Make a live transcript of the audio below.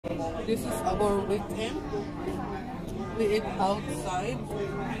This is our weekend. We eat outside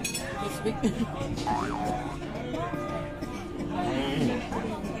this weekend.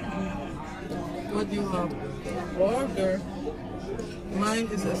 What do you have? Burger.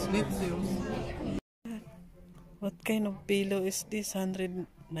 Mine is a schnitzel. What kind of pillow is this? 190,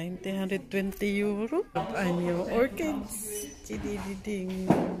 120 euro? I'm your orchids. Chidididing.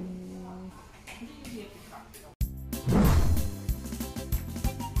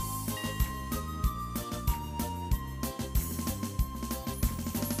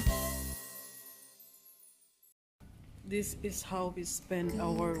 This is how we spend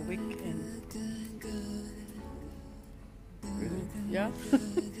our weekend. Yeah?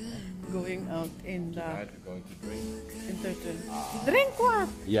 Going out in the... Tonight we're going to drink. Drink what?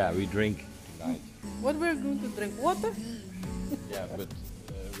 Yeah, we drink tonight. What we're going to drink? Water? Yeah, but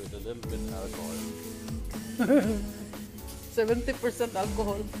with a little bit alcohol. 70%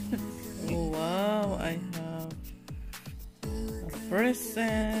 alcohol. Oh wow, I have a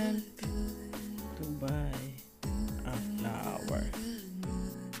present to buy. A flower.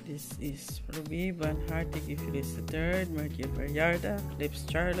 This is Ruby Van Hartig, Phyllis III, Mercury Variarda, Lips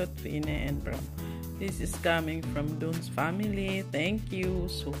Charlotte, Fine, and Bram. This is coming from Doon's family. Thank you.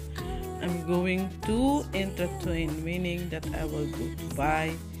 So I'm going to entertain, meaning that I will go to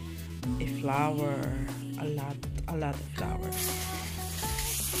buy a flower, a lot of flowers.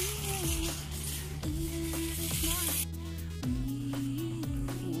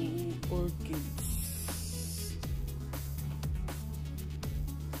 Orchids.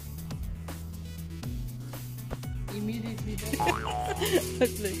 Immediately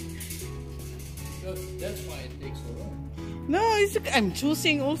That's why it takes so long. no, it's okay. I'm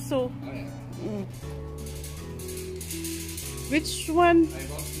choosing also. Oh, yeah. Which one? I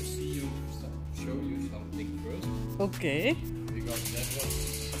want to show you something first, Okay. because that was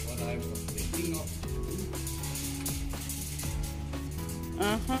what I was thinking of.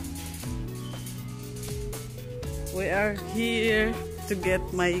 We are here to get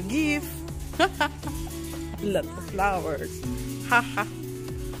my gift. A lot of flowers. Haha.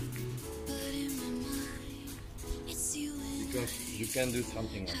 Because you can do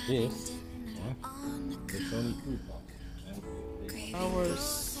something like this. Yeah? There's only 2 pots.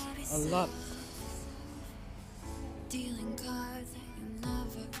 Flowers. A lot. Dealing cards that you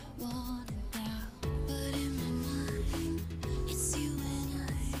never wanted out. But in my mind, it's you and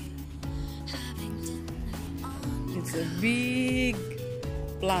I having dinner on. It's a big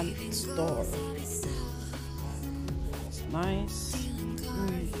plant store. It's nice.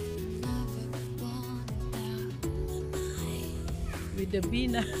 With the bee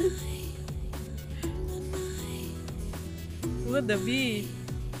na. Look at the bee.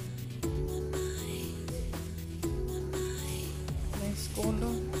 Nice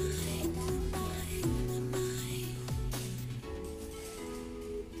color.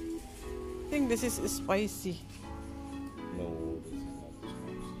 I think this is spicy. No, this is not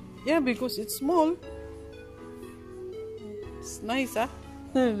spicy. Yeah, because it's small. It's nice, huh?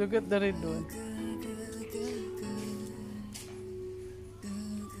 Look at the red one.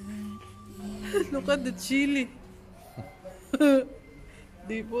 Look at the chili.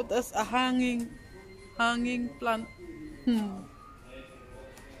 They put us a hanging plant.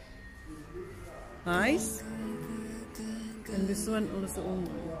 Nice. And this one also, oh my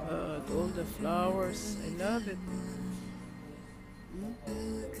god, all the flowers. I love it.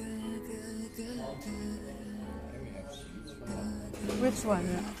 Which one?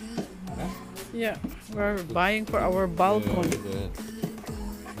 Huh? Yeah, we're buying for our balcony.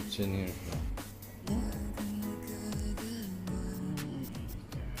 It's in here.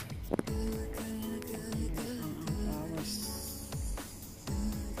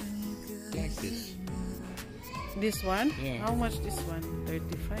 Like this. This one? Yeah. How much this one?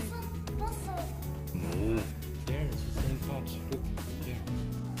 35. No. There, it's the same pots. Look,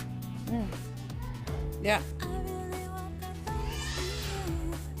 there. Yeah.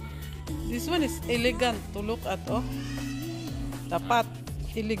 This one is elegant to look at, oh. Tapat,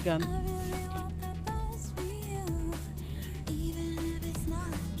 elegant.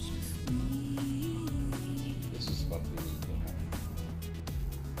 This is what we need to have.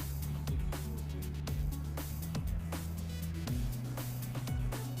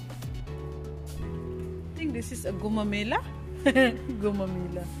 I think this is a gumamela.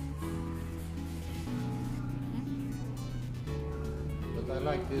 Gumamela. But I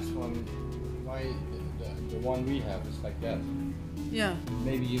like this one. Why the one we have is like that? Yeah.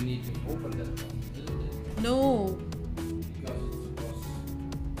 Maybe you need to open that one, isn't it? No. Because it was.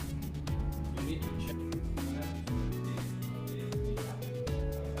 You need to check.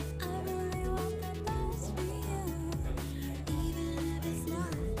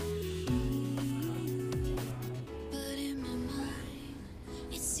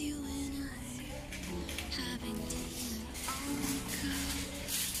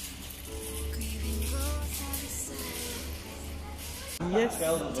 Yes,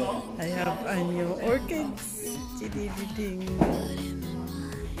 I have a new orchids. Chidididing.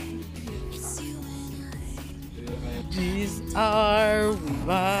 These are we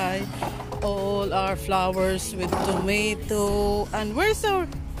buy all our flowers with tomato. And where's our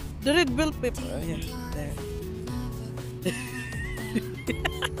the red bell pepper? Yeah, there.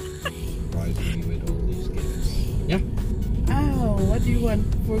 Surprising me with all these gifts. Yeah. Oh, what do you want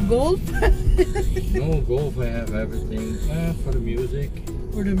for golf? No golf. I have everything for the music.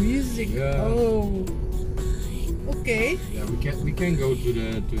 For the music. Yeah. Oh. Okay. Yeah, we can go to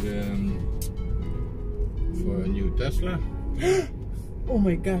the for a new Tesla. Oh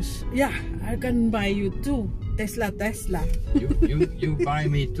my gosh. Yeah, I can buy you two. Tesla. You buy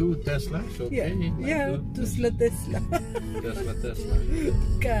me 2 Teslas, okay? Yeah, Tesla. Tesla.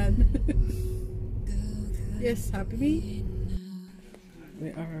 Can. Yes, happy me. We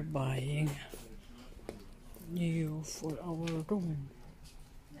are buying new for our room.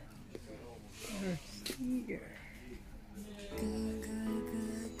 Here.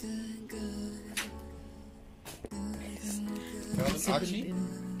 Gaat een actie?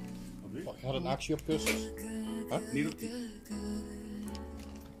 Gaat een actie op kussens? Huh? Niet op die.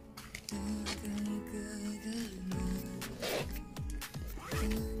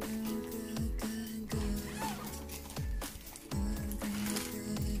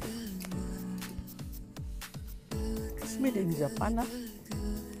 It's made in Japan, huh?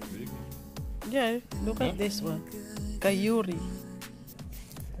 Yeah, look at this one. Kayuri.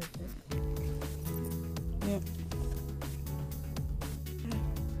 Yeah.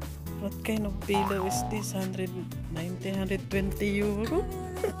 What kind of pillow is this? 190, 120 euro?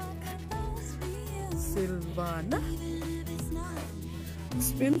 Silvana?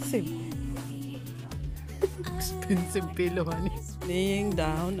 Expensive. Expensive pillow, honey. Laying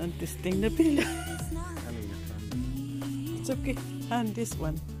down and testing the pillow. It's okay. And this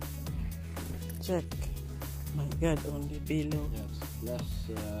one. Check. My God, only pillow. Yes,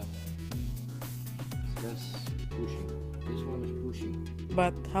 less pushing. This one is pushing.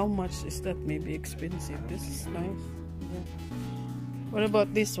 But how much is that? Maybe expensive. This is nice. Yeah. What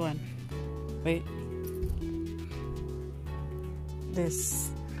about this one? Wait. This.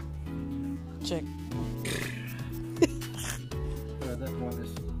 Check. Yeah, that one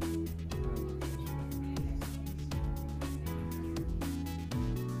is.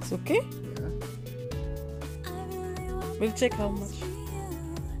 It's okay? Yeah. We'll check how much.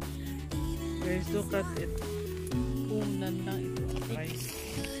 Guys, look at it. Unan lang ito ang price.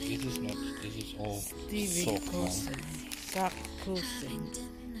 This is not. This is all Stevie soft now. Cousin. Zach Cousin.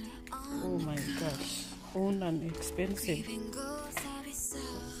 Oh my gosh. Unan, expensive.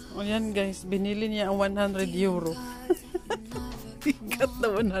 O yan guys, binili niya ang 100 euro. He got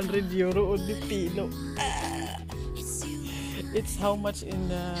the 100 euro on the pillow. It's how much in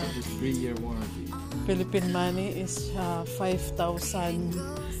 3-year warranty. Philippine money is 5,000,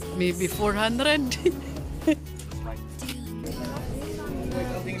 maybe 400.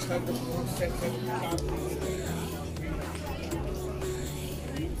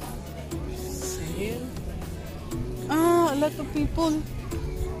 Sale. Ah, a lot of people.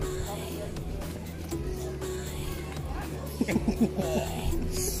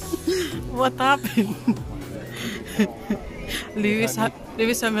 What happened? Lewis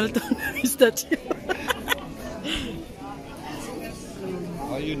Hamilton is that you?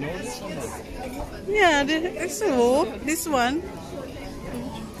 Oh, you know this or not? Yeah, this one.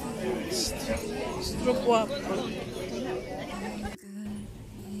 Stroop.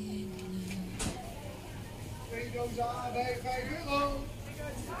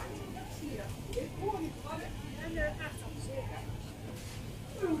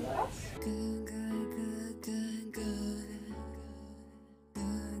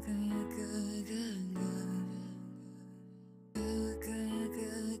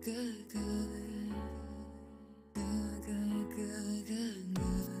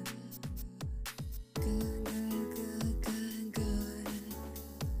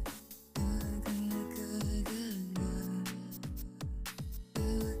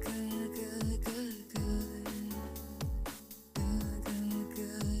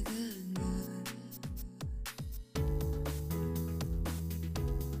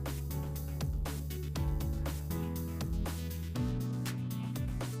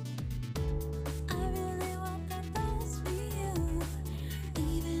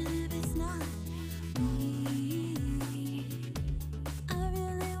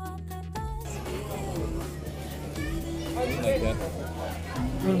 Like that.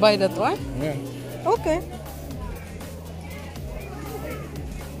 You'll buy that one? Yeah. Okay.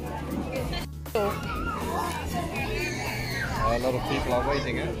 lot of people are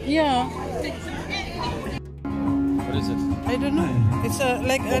waiting, eh? Yeah. What is it? I don't know. It's a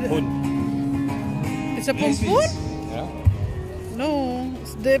like a. Pompoen. It's a pompoen? Ja? No,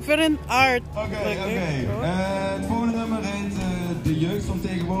 it's different art. Oké. Oh. Het volgende nummer heet De Jeugd van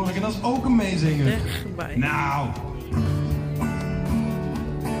Tegenwoordig. En dat is ook een meezinger. Dichtbij. Nou.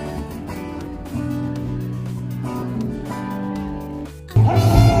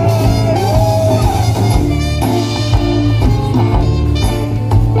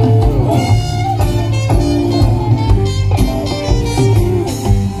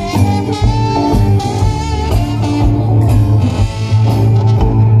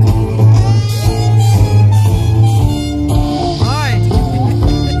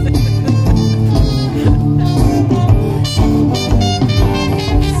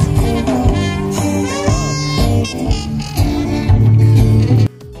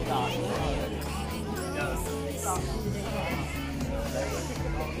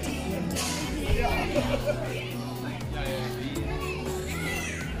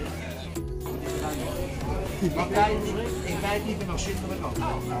 Mag jij ik weet niet meer nog zitten met ook.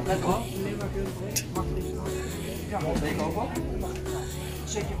 Lekker hoor. Ja, wat ben ik ook op?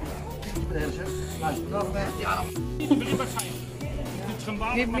 Zet je op de hele zet. Luister, nog weg. Ja.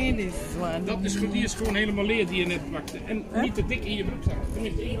 Give me this one. Die is gewoon helemaal leer die je net pakte. En niet te dik in je broekzak.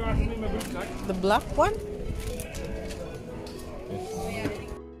 Tenminste, ik wagen in mijn broekzak. The black one?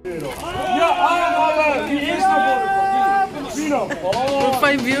 Ja, allemaal! Die is naar boven. Vino. Oh,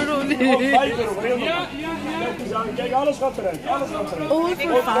 5 euro. 5 euro voor heel de pak. Kijk, alles gaat eruit. Alles gaat eruit. Oh,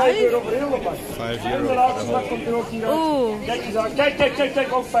 voor 5? Euro voor heel de pak. 5 En de euro. laatste slag komt er ook hier uit. Oh. Kijk eens aan.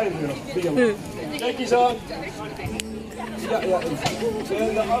 Kijk, ook 5 euro. Billen. Kijk eens aan. Ja.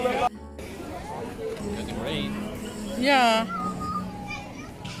 En de allerlaatste. Yeah.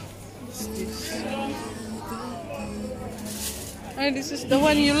 And this is the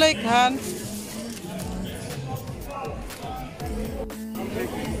one you like, Han.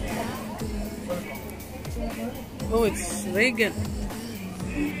 Oh, it's vegan.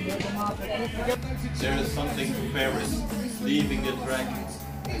 There is something to Paris, leaving the track.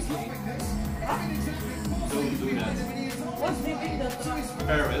 Don't do that.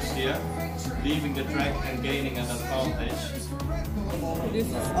 Paris, yeah, leaving the track and gaining an advantage. This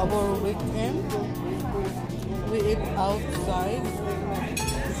is our weekend. We eat outside.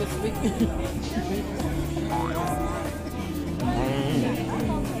 It's a weekend.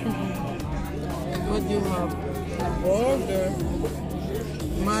 What do you have? A burger.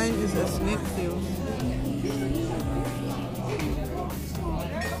 Mine is a schnitzel.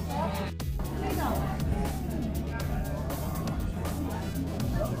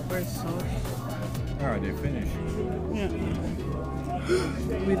 Where's sauce? Ah, they finished. Yeah.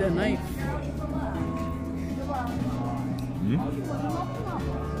 With a knife. Hmm?